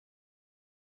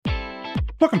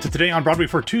Welcome to Today on Broadway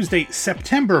for Tuesday,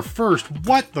 September 1st.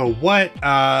 What the what?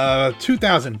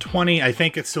 2020. I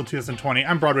think it's still 2020.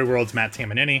 I'm Broadway World's Matt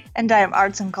Tamanini. And I am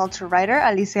arts and culture writer,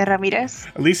 Alicia Ramirez.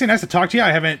 Alicia, nice to talk to you. We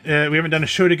haven't done a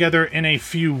show together in a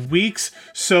few weeks.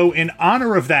 So in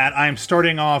honor of that, I'm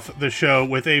starting off the show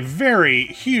with a very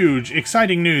huge,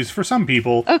 exciting news for some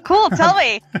people. Oh, cool. Tell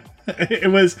me. It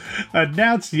was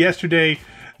announced yesterday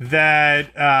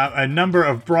that a number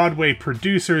of Broadway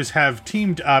producers have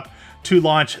teamed up to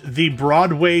launch the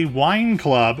Broadway Wine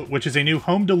Club, which is a new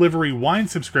home delivery wine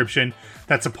subscription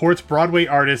that supports Broadway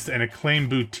artists and acclaimed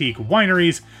boutique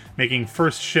wineries, making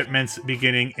first shipments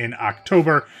beginning in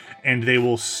October. And they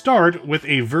will start with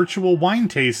a virtual wine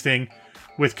tasting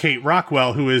with Kate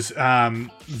Rockwell, who is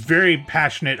very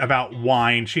passionate about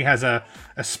wine. She has a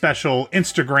special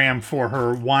Instagram for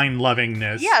her wine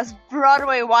lovingness. Yes,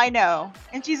 Broadway Wino.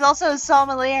 And she's also a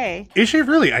sommelier. Is she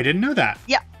really? I didn't know that.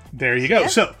 Yeah. There you go.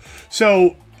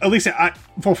 So Alicia,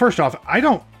 first off, I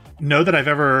don't know that I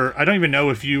don't even know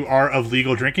if you are of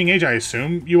legal drinking age. I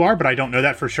assume you are, but I don't know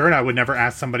that for sure, and I would never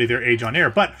ask somebody their age on air.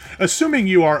 But assuming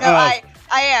you are I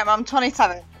am. I'm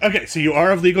 27. Okay, so you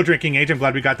are of legal drinking age. I'm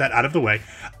glad we got that out of the way.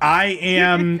 I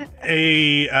am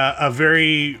a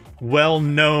very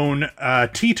well-known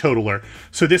teetotaler,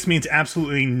 so this means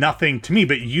absolutely nothing to me,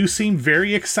 but you seem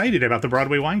very excited about the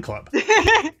Broadway Wine Club.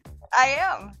 I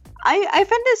am. I find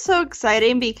it so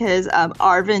exciting because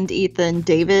Arvind, Ethan,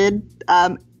 David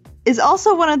is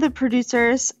also one of the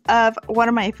producers of one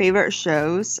of my favorite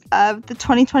shows of the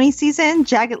 2020 season,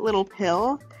 Jagged Little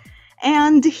Pill.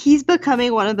 And he's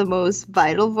becoming one of the most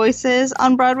vital voices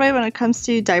on Broadway when it comes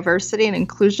to diversity and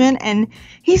inclusion. And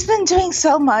he's been doing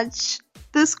so much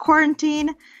this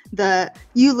quarantine. The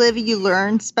You Live, You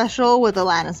Learn special with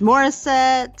Alanis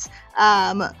Morissette,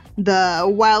 the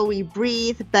While We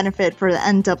Breathe benefit for the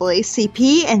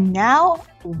NAACP, and now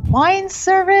wine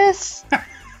service.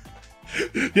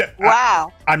 Yeah.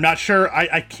 Wow. I'm not sure.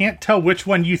 I can't tell which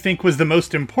one you think was the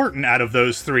most important out of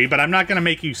those three, but I'm not going to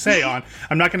make you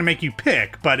I'm not going to make you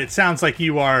pick, but it sounds like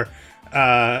you are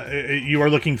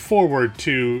looking forward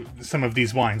to some of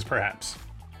these wines, perhaps.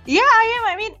 Yeah, I am.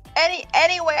 I mean,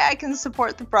 any way I can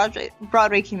support the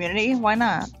Broadway community, why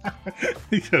not?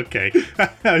 Okay,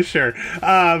 sure.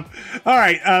 All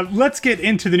right, let's get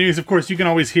into the news. Of course, you can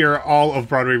always hear all of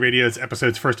Broadway Radio's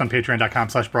episodes first on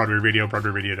patreon.com/Broadway Radio,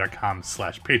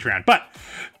 BroadwayRadio.com/Patreon. But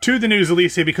to the news,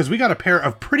 Alicia, because we got a pair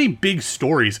of pretty big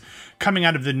stories coming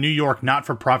out of the New York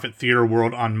not-for-profit theater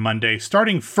world on Monday,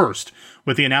 starting first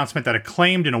with the announcement that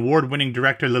acclaimed and award-winning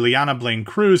director Liliana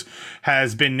Blaine-Cruz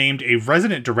has been named a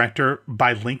resident director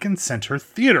by Lincoln Center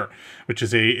Theater, which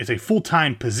is a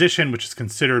full-time position which is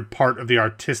considered part of the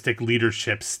artistic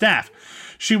leadership staff.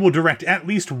 She will direct at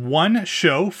least one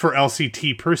show for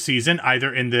LCT per season,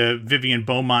 either in the Vivian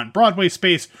Beaumont Broadway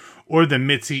space or the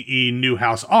Mitzi E.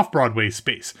 Newhouse off-Broadway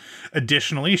space.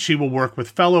 Additionally, she will work with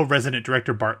fellow resident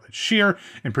director Bartlett Shear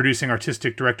and producing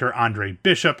artistic director Andre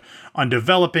Bishop on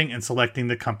developing and selecting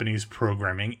the company's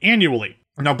programming annually.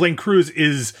 Now, Blaine-Cruz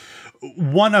is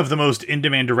one of the most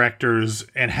in-demand directors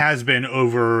and has been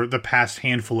over the past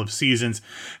handful of seasons,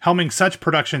 helming such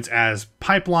productions as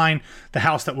Pipeline, The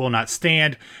House That Will Not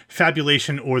Stand,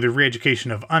 Fabulation or The Re-Education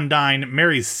of Undine,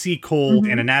 Mary's Seacole,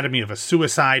 and Anatomy of a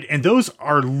Suicide. And those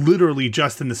are literally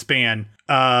just in the span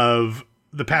of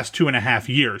the past 2.5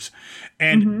 years.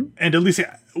 And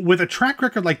Alicia, with a track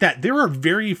record like that, there are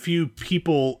very few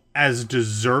people as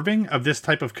deserving of this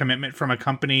type of commitment from a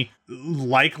company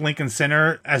like Lincoln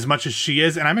Center as much as she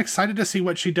is. And I'm excited to see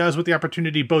what she does with the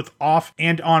opportunity both off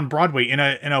and on Broadway in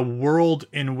a world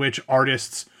in which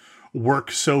artists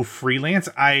work so freelance.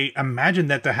 I imagine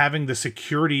that having the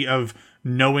security of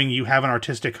knowing you have an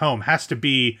artistic home has to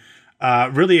be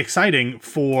really exciting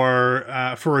for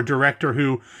a director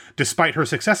who, despite her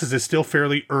successes, is still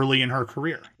fairly early in her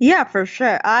career. Yeah, for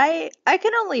sure. I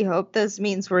can only hope this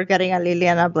means we're getting a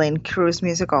Liliana Blaine-Cruz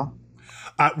musical.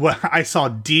 Well, I saw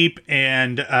Deep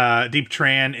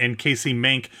Tran and Casey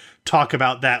Mink talk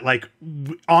about that, like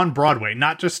on Broadway.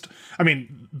 Not just, I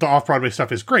mean, the off-Broadway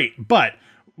stuff is great, but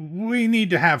we need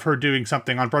to have her doing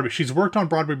something on Broadway. She's worked on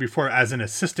Broadway before as an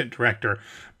assistant director,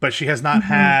 but she has not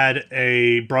had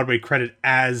a Broadway credit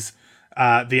as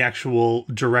the actual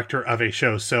director of a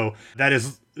show. So that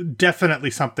is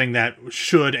definitely something that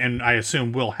should, and I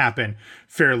assume will happen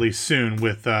fairly soon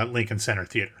with Lincoln Center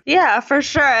Theater. Yeah, for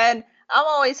sure. And I'm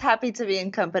always happy to be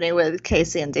in company with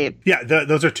Casey and Deep. Yeah,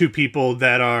 those are two people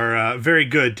that are very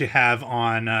good to have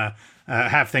on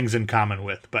have things in common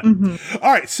with. But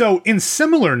all right, so in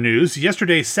similar news,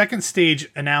 yesterday, Second Stage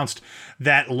announced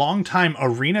that longtime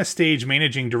Arena Stage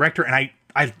managing director, and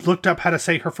I looked up how to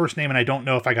say her first name, and I don't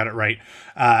know if I got it right.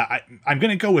 I'm going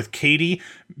to go with Katie,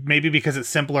 maybe because it's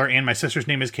simpler, and my sister's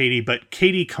name is Katie, but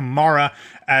Katie Kamara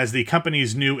as the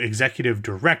company's new executive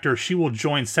director. She will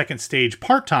join Second Stage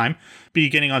part-time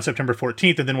beginning on September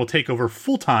 14th, and then will take over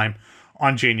full-time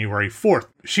on January 4th.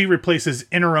 She replaces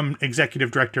interim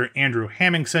executive director Andrew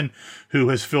Hammingson, who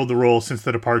has filled the role since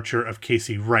the departure of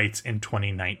Casey Wrights in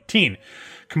 2019.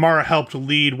 Kamara helped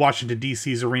lead Washington,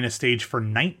 D.C.'s Arena Stage for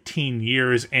 19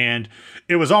 years, and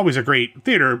it was always a great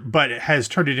theater, but it has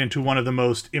turned it into one of the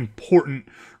most important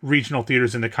regional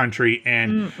theaters in the country,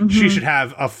 and she should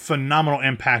have a phenomenal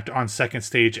impact on Second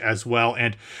Stage as well.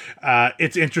 And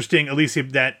it's interesting, Alicia,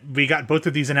 that we got both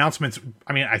of these announcements,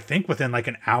 I mean, I think within like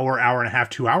an hour and a half,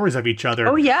 2 hours of each other.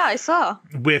 Oh, yeah, I saw.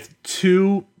 With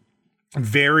two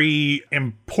very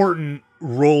important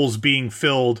roles being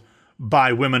filled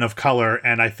by women of color.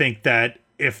 And I think that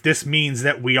if this means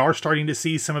that we are starting to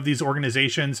see some of these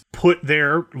organizations put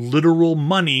their literal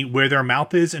money where their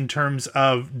mouth is in terms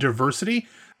of diversity,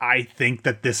 I think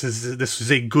that this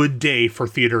is a good day for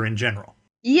theater in general.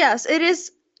 Yes, it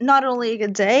is not only a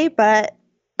good day, but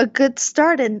a good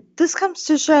start. And this comes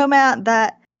to show, Matt,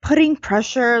 that putting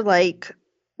pressure like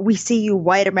We See You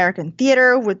White American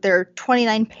Theater with their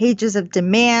 29 pages of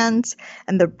demands,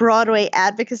 and the Broadway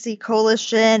Advocacy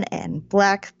Coalition and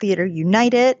Black Theater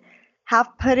United have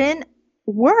put in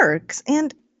works.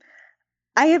 And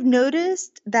I have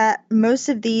noticed that most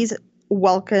of these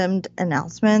welcomed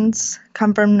announcements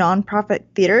come from nonprofit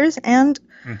theaters, and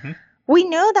we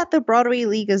know that the Broadway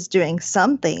League is doing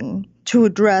something to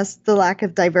address the lack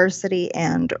of diversity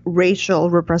and racial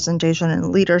representation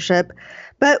in leadership,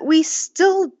 but we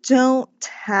still don't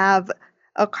have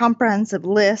a comprehensive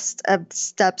list of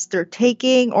steps they're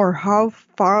taking or how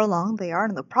far along they are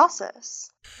in the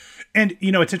process. And,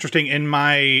 you know, it's interesting. In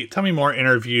my Tell Me More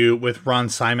interview with Ron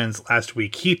Simons last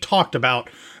week, he talked about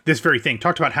this very thing,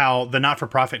 talked about how the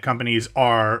not-for-profit companies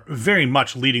are very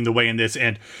much leading the way in this.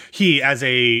 And he, as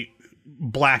a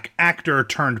Black actor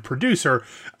turned producer,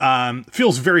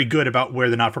 feels very good about where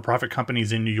the not-for-profit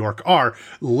companies in New York are,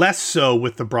 less so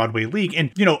with the Broadway League.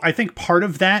 And, you know, I think part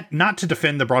of that, not to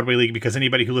defend the Broadway League, because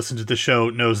anybody who listens to the show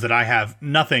knows that I have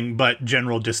nothing but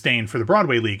general disdain for the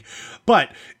Broadway League,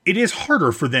 but it is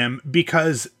harder for them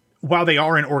because while they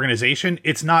are an organization,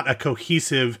 it's not a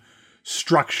cohesive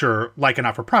structure like a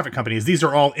not-for-profit companies. These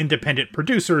are all independent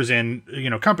producers and, you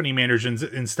know, company managers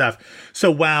and stuff. So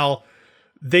while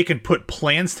they can put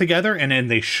plans together,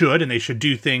 and they should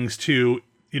do things to,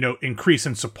 you know, increase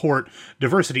and support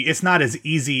diversity, it's not as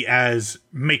easy as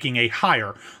making a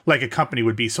hire like a company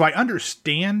would be. So I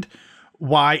understand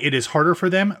why it is harder for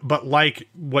them, but like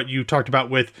what you talked about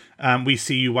with We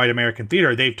See You White American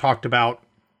Theater, they've talked about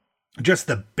just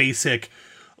the basic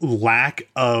lack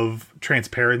of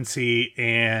transparency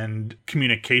and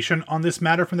communication on this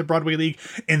matter from the Broadway League.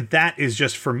 And that is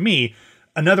just, for me,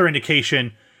 another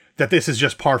indication that this is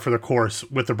just par for the course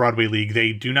with the Broadway League.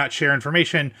 They do not share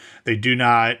information. They do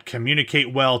not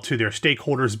communicate well to their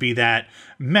stakeholders, be that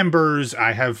members.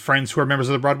 I have friends who are members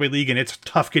of the Broadway League, and it's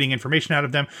tough getting information out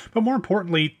of them. But more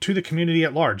importantly, to the community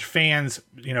at large, fans,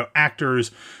 you know,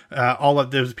 actors, all of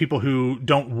those people who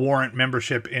don't warrant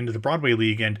membership into the Broadway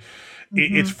League. And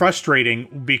it's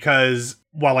frustrating because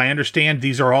while I understand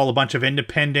these are all a bunch of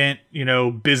independent, you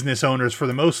know, business owners for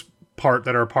the most part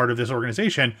that are part of this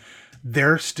organization,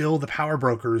 they're still the power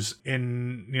brokers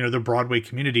in, you know, the Broadway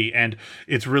community. And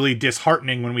it's really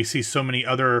disheartening when we see so many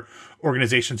other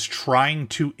organizations trying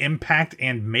to impact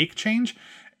and make change,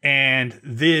 and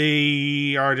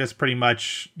they are just pretty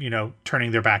much, you know,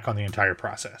 turning their back on the entire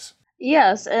process.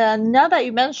 Yes, and now that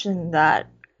you mentioned that,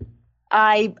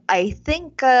 I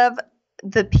think of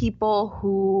the people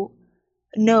who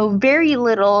know very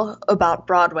little about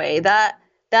Broadway. That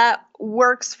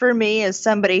works for me as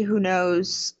somebody who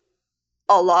knows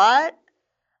a lot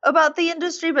about the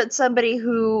industry, but somebody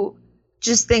who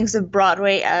just thinks of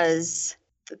Broadway as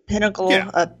the pinnacle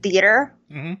of theater,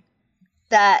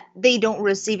 that they don't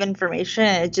receive information.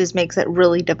 It just makes it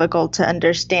really difficult to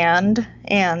understand.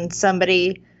 And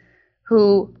somebody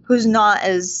who's not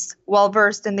as well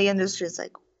versed in the industry is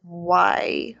like,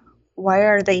 why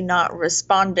are they not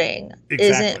responding?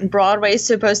 Exactly. Isn't Broadway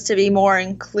supposed to be more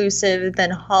inclusive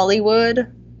than Hollywood?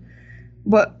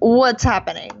 What's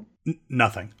happening?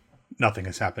 Nothing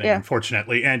is happening,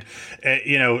 unfortunately. And,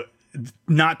 you know,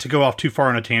 not to go off too far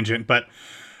on a tangent, but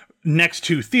next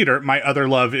to theater, my other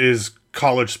love is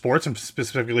college sports and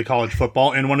specifically college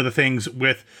football. And one of the things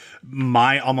with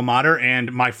my alma mater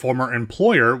and my former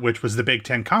employer, which was the Big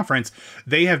Ten Conference,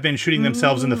 they have been shooting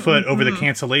themselves in the foot over the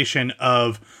cancellation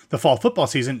of the fall football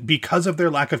season because of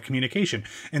their lack of communication.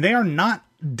 And they are not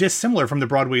dissimilar from the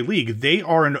Broadway League. They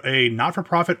are a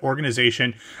not-for-profit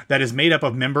organization that is made up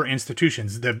of member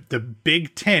institutions. The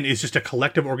Big Ten is just a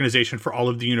collective organization for all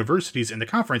of the universities in the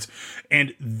conference,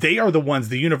 and they are the ones,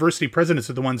 the university presidents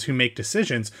are the ones who make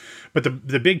decisions. But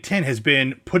the Big Ten has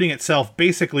been putting itself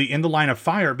basically in the line of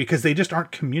fire because they just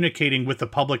aren't communicating with the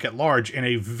public at large in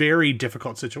a very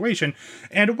difficult situation.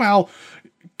 And while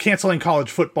canceling college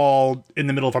football in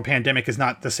the middle of a pandemic is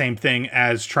not the same thing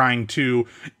as trying to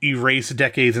erase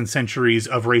decades and centuries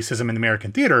of racism in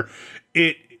American theater,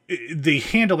 the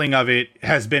handling of it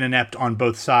has been inept on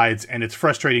both sides, and it's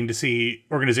frustrating to see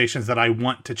organizations that I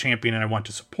want to champion and I want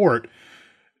to support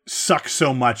suck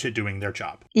so much at doing their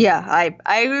job. Yeah,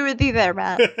 I agree with you there,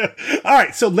 Matt. All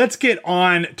right, so let's get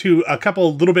on to a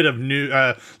couple little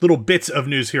bits of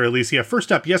news here, Alicia.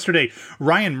 First up, yesterday,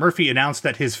 Ryan Murphy announced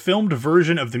that his filmed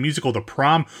version of the musical The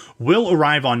Prom will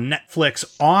arrive on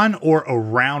Netflix on or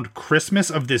around Christmas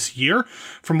of this year.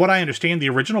 From what I understand, the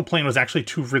original plan was actually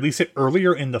to release it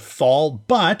earlier in the fall,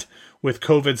 but with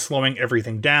COVID slowing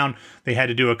everything down, they had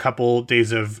to do a couple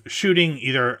days of shooting,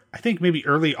 either, I think, maybe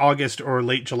early August or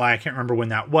late July. I can't remember when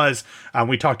that was.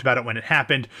 We talked about it when it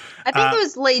happened. I think it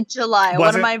was late July,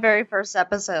 one of my very first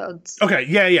episodes. Okay,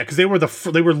 yeah, because they were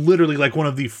literally like one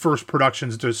of the first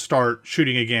productions to start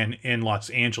shooting again in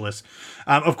Los Angeles.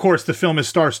 Of course, the film is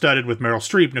star-studded with Meryl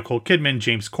Streep, Nicole Kidman,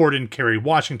 James Corden, Kerry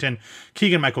Washington,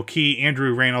 Keegan-Michael Key,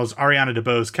 Andrew Reynolds, Ariana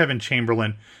DeBose, Kevin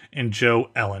Chamberlain, and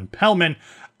Joe Ellen Pellman.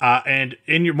 And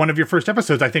in one of your first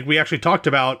episodes, I think we actually talked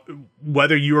about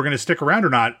whether you were going to stick around or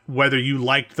not, whether you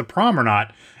liked The Prom or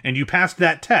not, and you passed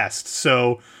that test.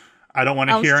 So I don't want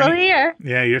to hear. I'm still here.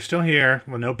 Yeah, you're still here.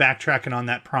 Well, no backtracking on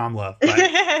that prom love.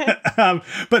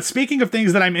 But speaking of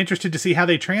things that I'm interested to see how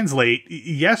they translate,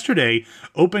 yesterday,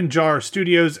 Open Jar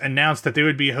Studios announced that they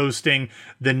would be hosting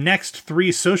the next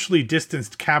 3 socially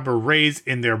distanced cabarets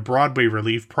in their Broadway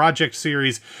Relief Project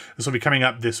series. This will be coming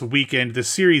up this weekend. The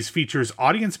series features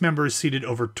audience members seated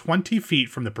over 20 feet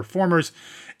from the performers,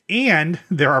 and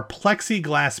there are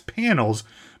plexiglass panels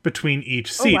between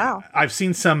each seat. Oh, wow. I've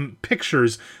seen some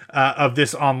pictures of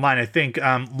this online. I think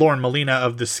Lauren Molina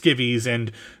of the Skivvies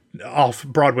and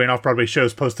Off-Broadway and Off-Broadway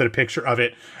shows posted a picture of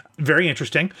it. Very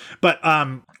interesting. But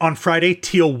on Friday,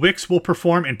 Teal Wicks will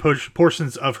perform, and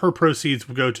portions of her proceeds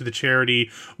will go to the charity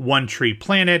One Tree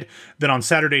Planted. Then on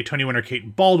Saturday, Tony winner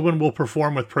Kate Baldwin will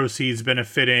perform with proceeds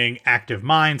benefiting Active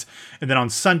Minds. And then on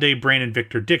Sunday, Brandon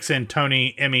Victor Dixon,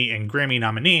 Tony, Emmy, and Grammy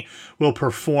nominee will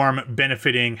perform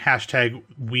benefiting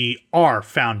 #WeAre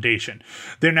Foundation.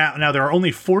 Now there are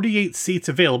only 48 seats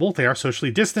available. They are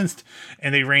socially distanced,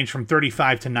 and they range from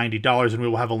 $35 to $90, and we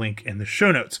will have a link in the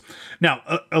show notes. Now,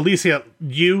 Alicia,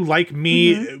 you, like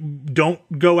me,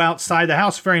 don't go outside the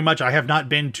house very much. I have not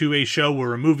been to a show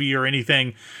or a movie or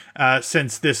anything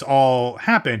since this all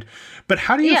happened. But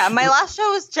how do you... Yeah, my last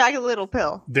show was Jagged Little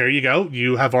Pill. There you go.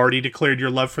 You have already declared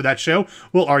your love for that show.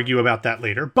 We'll argue about that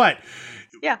later. But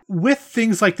yeah, with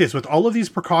things like this, with all of these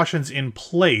precautions in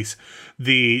place,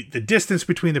 the distance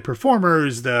between the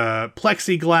performers, the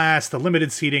plexiglass, the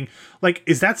limited seating, like,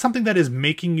 is that something that is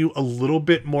making you a little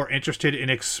bit more interested in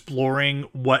exploring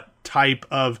what type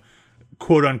of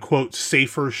quote unquote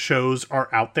safer shows are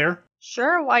out there?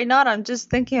 Sure, why not? I'm just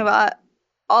thinking about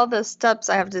all the steps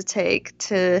I have to take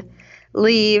to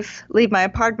leave my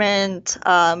apartment,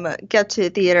 get to the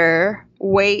theater,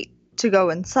 wait to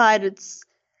go inside.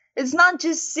 It's not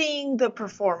just seeing the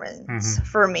performance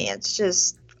for me. It's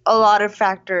just a lot of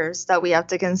factors that we have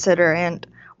to consider. And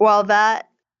while that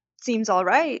seems all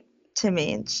right to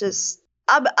me, it's just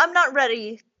I'm not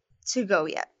ready to go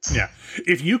yet. Yeah.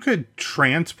 If you could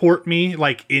transport me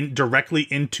like directly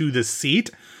into the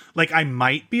seat, like, I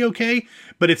might be okay,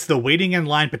 but it's the waiting in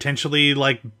line, potentially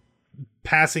like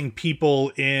passing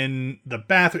people in the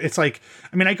bathroom. It's like,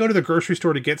 I mean, I go to the grocery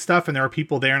store to get stuff and there are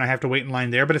people there and I have to wait in line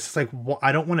there, but it's just like, well,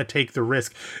 I don't want to take the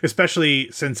risk,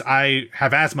 especially since I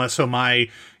have asthma. So my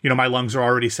lungs are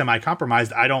already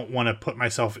semi-compromised. I don't want to put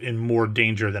myself in more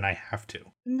danger than I have to.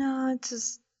 No,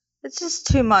 it's just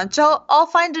too much. I'll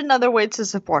find another way to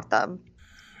support them.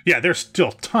 Yeah, there's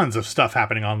still tons of stuff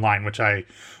happening online, which I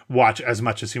watch as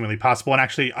much as humanly possible. And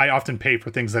actually, I often pay for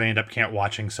things that I end up can't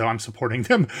watching, so I'm supporting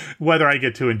them whether I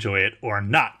get to enjoy it or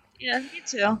not. Yeah, me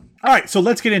too. All right, so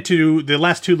let's get into the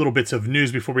last 2 little bits of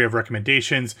news before we have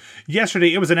recommendations.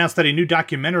 Yesterday, it was announced that a new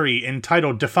documentary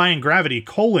entitled Defying Gravity,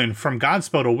 From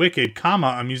Godspell to Wicked,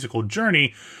 A Musical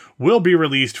Journey, will be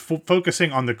released,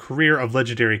 focusing on the career of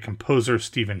legendary composer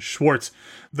Stephen Schwartz.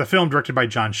 The film, directed by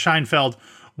John Scheinfeld,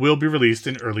 will be released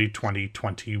in early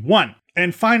 2021.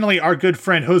 And finally, our good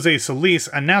friend Jose Solis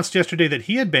announced yesterday that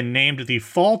he had been named the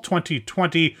Fall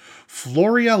 2020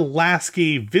 Floria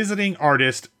Lasky Visiting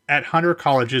Artist at Hunter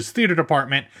College's theater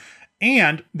department,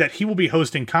 and that he will be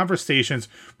hosting conversations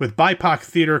with BIPOC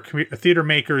theater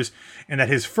makers, and that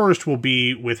his first will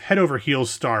be with Head Over Heels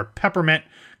star Peppermint,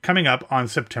 coming up on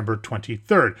September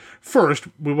 23rd. First,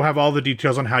 we will have all the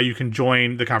details on how you can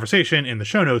join the conversation in the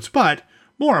show notes, but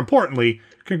more importantly,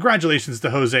 congratulations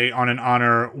to Jose on an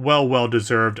honor well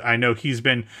deserved. I know he's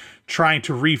been trying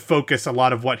to refocus a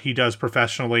lot of what he does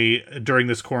professionally during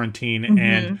this quarantine,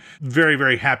 and very,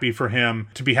 very happy for him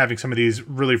to be having some of these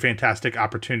really fantastic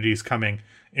opportunities coming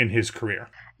in his career.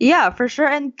 Yeah, for sure.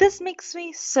 And this makes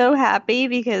me so happy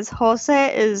because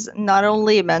Jose is not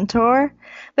only a mentor,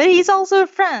 but he's also a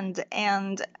friend,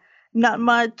 and not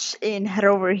much in Head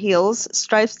Over Heels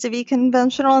strives to be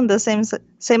conventional, and the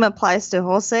same applies to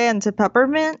Jose and to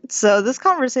Peppermint. So this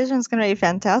conversation is going to be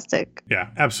fantastic. Yeah,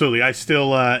 absolutely. I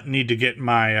still need to get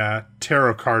my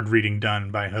tarot card reading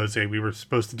done by Jose. We were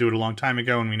supposed to do it a long time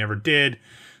ago, and we never did.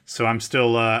 So I'm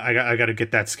still, I got to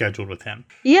get that scheduled with him.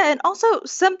 Yeah, and also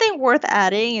something worth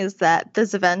adding is that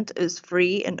this event is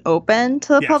free and open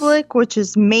to the public, which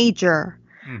is major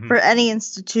for any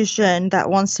institution that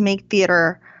wants to make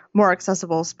theater more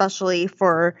accessible, especially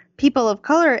for people of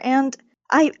color. And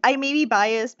I may be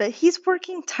biased, but he's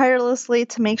working tirelessly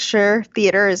to make sure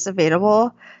theater is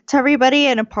available to everybody.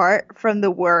 And apart from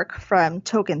the work from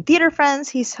Token Theater Friends,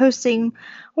 he's hosting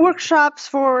workshops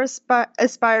for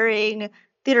aspiring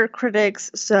theater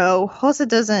critics. So Jose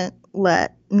doesn't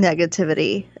let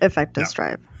negativity affect his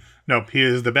drive. Nope, he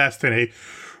is the best and a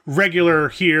regular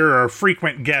here or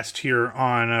frequent guest here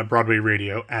on Broadway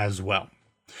Radio as well.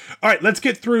 All right, let's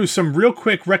get through some real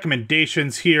quick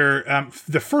recommendations here.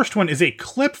 The first one is a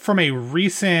clip from a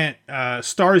recent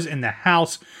Stars in the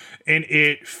House, and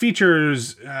it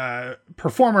features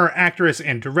performer, actress,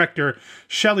 and director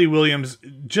Shelley Williams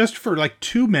just for like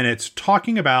 2 minutes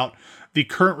talking about the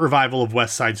current revival of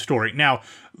West Side Story. Now,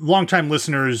 longtime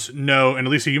listeners know, and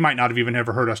Elisa, you might not have even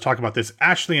ever heard us talk about this,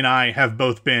 Ashley and I have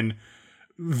both been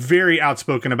very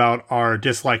outspoken about our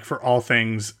dislike for all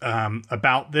things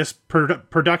about this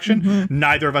production.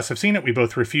 Neither of us have seen it. We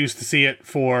both refuse to see it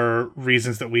for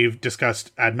reasons that we've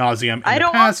discussed ad nauseum in the past. I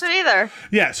don't want to either.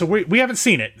 Yeah, so we haven't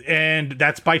seen it, and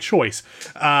that's by choice.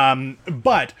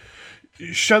 But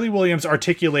Shelley Williams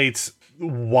articulates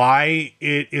why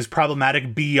it is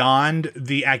problematic beyond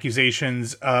the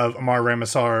accusations of Amar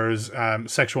Ramasar's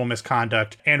sexual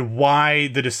misconduct, and why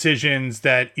the decisions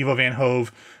that Ivo Van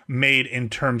Hove made in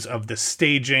terms of the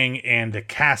staging and the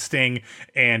casting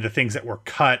and the things that were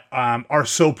cut are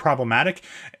so problematic.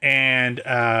 And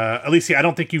Alicia, I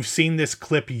don't think you've seen this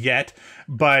clip yet,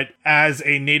 but as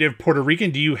a native Puerto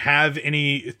Rican, do you have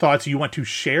any thoughts you want to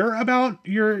share about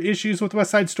your issues with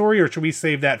West Side Story, or should we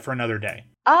save that for another day?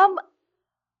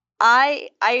 I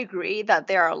agree that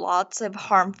there are lots of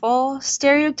harmful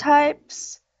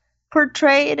stereotypes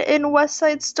portrayed in West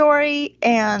Side Story,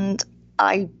 and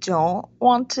I don't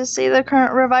want to see the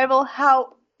current revival.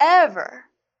 However,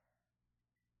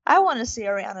 I want to see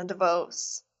Ariana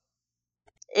DeVos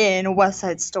in West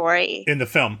Side Story. In the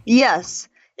film? Yes,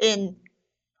 in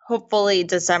hopefully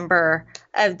December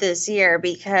of this year,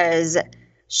 because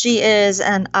she is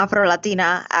an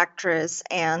Afro-Latina actress,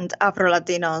 and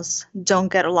Afro-Latinos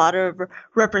don't get a lot of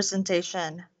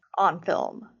representation on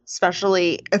film,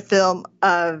 especially a film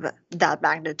of that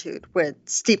magnitude with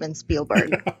Steven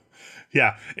Spielberg.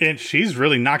 Yeah, and she's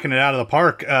really knocking it out of the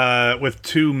park with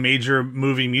 2 major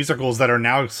movie musicals that are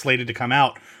now slated to come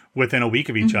out within a week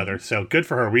of each other. So good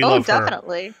for her. We love her.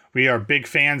 Definitely. We are big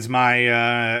fans.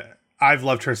 I've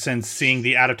loved her since seeing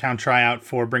the out-of-town tryout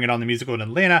for Bring It On the Musical in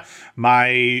Atlanta.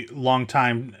 My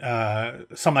longtime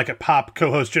Some Like It Pop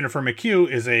co-host Jennifer McHugh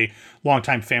is a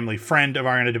longtime family friend of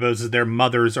Ariana DeVos'. Their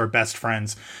mothers are best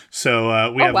friends.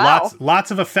 So we have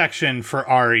lots of affection for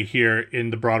Ari here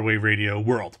in the Broadway radio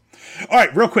world. All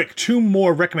right, real quick, 2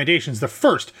 more recommendations. The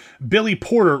first, Billy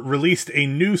Porter released a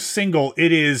new single.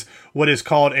 It is what is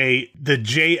called the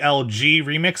JLG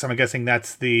remix. I'm guessing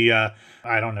that's the,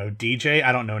 I don't know, DJ.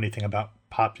 I don't know anything about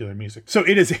popular music. So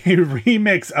it is a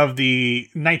remix of the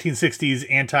 1960s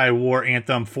anti-war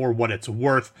anthem For What It's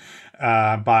Worth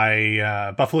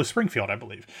by Buffalo Springfield, I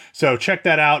believe. So check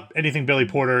that out. Anything Billy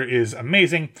Porter is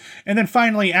amazing. And then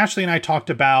finally, Ashley and I talked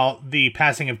about the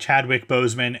passing of Chadwick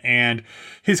Boseman and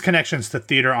his connections to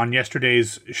theater on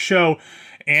yesterday's show.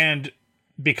 And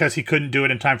because he couldn't do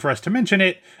it in time for us to mention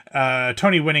it,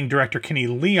 Tony-winning director Kenny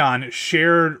Leon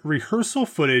shared rehearsal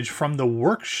footage from the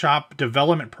workshop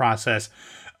development process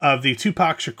of the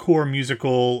Tupac Shakur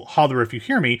musical Holler If You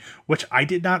Hear Me, which I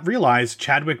did not realize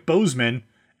Chadwick Boseman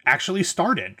actually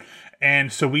starred in.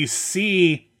 And so we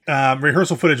see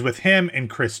rehearsal footage with him and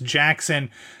Chris Jackson.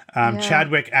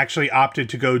 Chadwick actually opted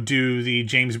to go do the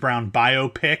James Brown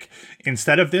biopic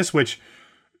instead of this, which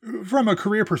from a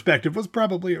career perspective was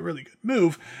probably a really good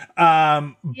move.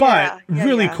 But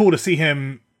really cool to see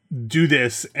him do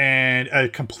this, and a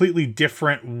completely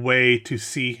different way to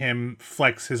see him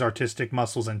flex his artistic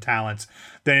muscles and talents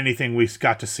than anything we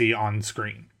got to see on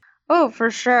screen. Oh,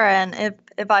 for sure. And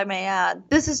if I may add,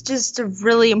 this is just a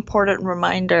really important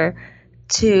reminder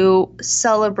to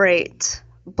celebrate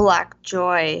Black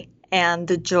joy and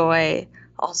the joy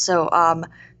also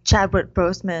Chadwick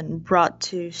Boseman brought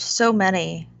to so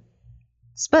many,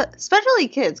 especially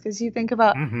kids, because you think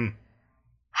about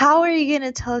how are you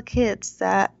going to tell kids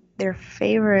that their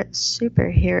favorite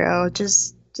superhero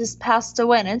just passed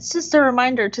away? And it's just a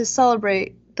reminder to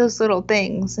celebrate those little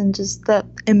things and just the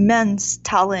immense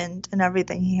talent and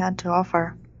everything he had to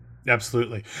offer.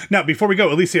 Absolutely. Now, before we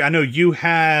go, Alicia, I know you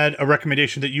had a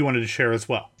recommendation that you wanted to share as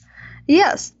well.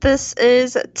 Yes, this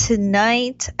is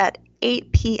tonight at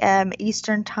 8 p.m.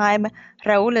 Eastern Time.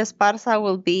 Raul Esparza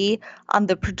will be on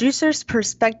the Producer's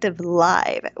Perspective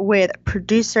Live with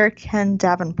producer Ken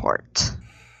Davenport.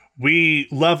 We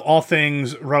love all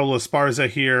things Raul Esparza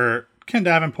here. Ken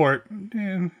Davenport,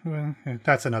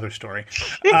 that's another story.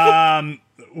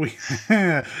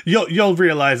 You'll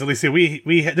realize, Alicia,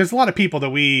 we there's a lot of people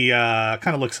that we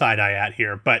kind of look side eye at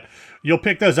here, but you'll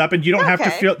pick those up, and you don't have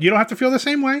to feel the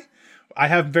same way. I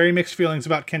have very mixed feelings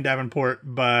about Ken Davenport,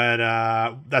 but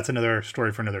that's another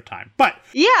story for another time. But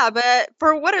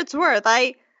for what it's worth,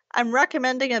 I'm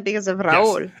recommending it because of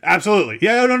Raul. Yes, absolutely.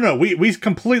 Yeah, no. We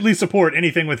completely support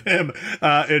anything with him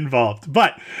involved.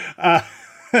 But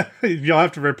you'll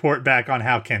have to report back on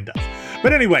how Ken does.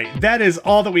 But anyway, that is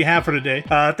all that we have for today.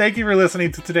 Thank you for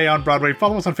listening to Today on Broadway.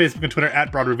 Follow us on Facebook and Twitter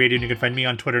at Broadway Radio, and you can find me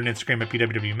on Twitter and Instagram at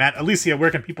PWWMatt. Alicia, where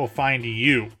can people find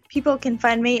you? People can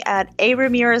find me at A.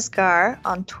 Ramirez Gar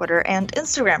on Twitter and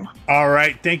Instagram. All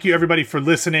right. Thank you, everybody, for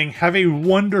listening. Have a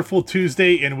wonderful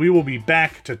Tuesday, and we will be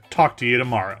back to talk to you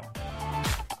tomorrow.